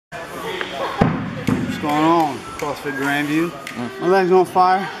CrossFit Grandview. My legs on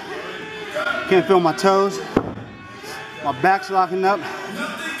fire. Can't feel my toes. My back's locking up.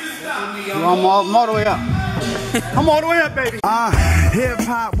 I'm all the way up. I'm all the way up, baby. Hip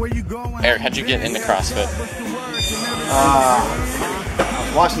hop, where you going? Eric, how'd you get into CrossFit? I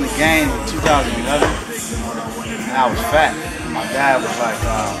was watching the game in 2011, and I was fat. My dad was like,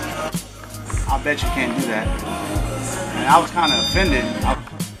 I bet you can't do that. And I was kind of offended. I was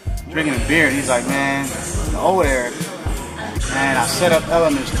drinking a beer, and he's like, man, the old Eric. And I set up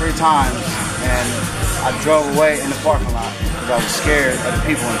elements 3 times, and I drove away in the parking lot because I was scared of the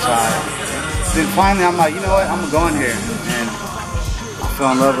people inside. Then finally, I'm like, you know what? I'm gonna go in here, and I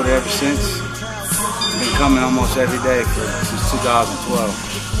fell in love with it ever since. Been coming almost every day since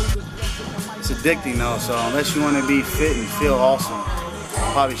 2012. It's addicting though, so unless you want to be fit and feel awesome, you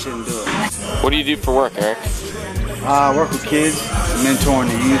probably shouldn't do it. What do you do for work, Eric? I work with kids, mentoring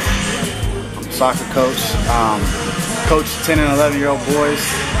the youth. I'm a soccer coach. Coach 10 and 11-year-old boys.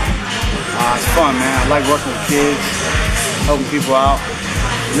 It's fun, man. I like working with kids, helping people out,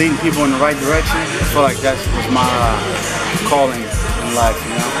 leading people in the right direction. I feel like that was my calling in life, you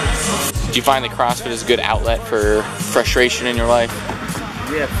know. Do you find that CrossFit is a good outlet for frustration in your life?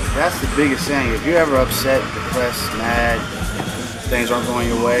 Yeah, that's the biggest thing. If you're ever upset, depressed, mad, things aren't going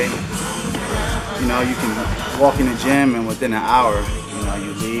your way, you know, you can walk in the gym and within an hour, you know,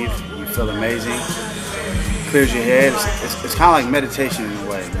 you leave, you feel amazing, clears your head. It's kind of like meditation in a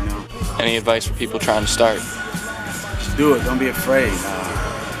way, you know. Any advice for people trying to start? Just do it, don't be afraid.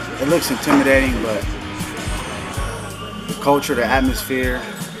 It looks intimidating, but the culture, the atmosphere,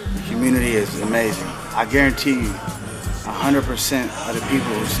 the community is amazing. I guarantee you, 100% of the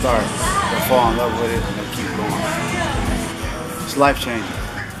people who start, they'll fall in love with it and they'll keep going. It's life-changing.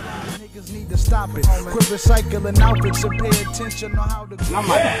 Need to stop it. Quit recycling outfits and pay attention on how to. And I'm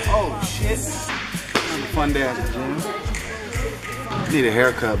like, oh shit. It's a fun day at the gym. Need a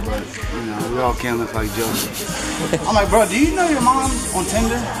haircut, but you know, we all can't look like Joseph. I'm like, bro, do you know your mom's on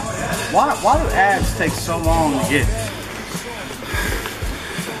Tinder? Why do ads take so long to get?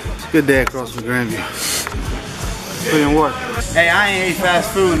 It's a good day across from Grandview. Put in work. Hey, I ain't ate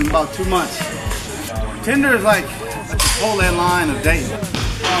fast food in about 2 months. Tinder is like a Chipotle line of dating.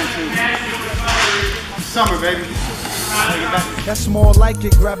 Summer, baby. That's more like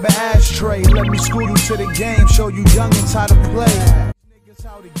it. Grab an ashtray. Let me school you to the game. Show you youngins how to play. Niggas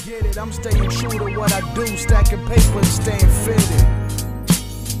how to get it. I'm staying true to what I do. Stacking paper and staying fitted.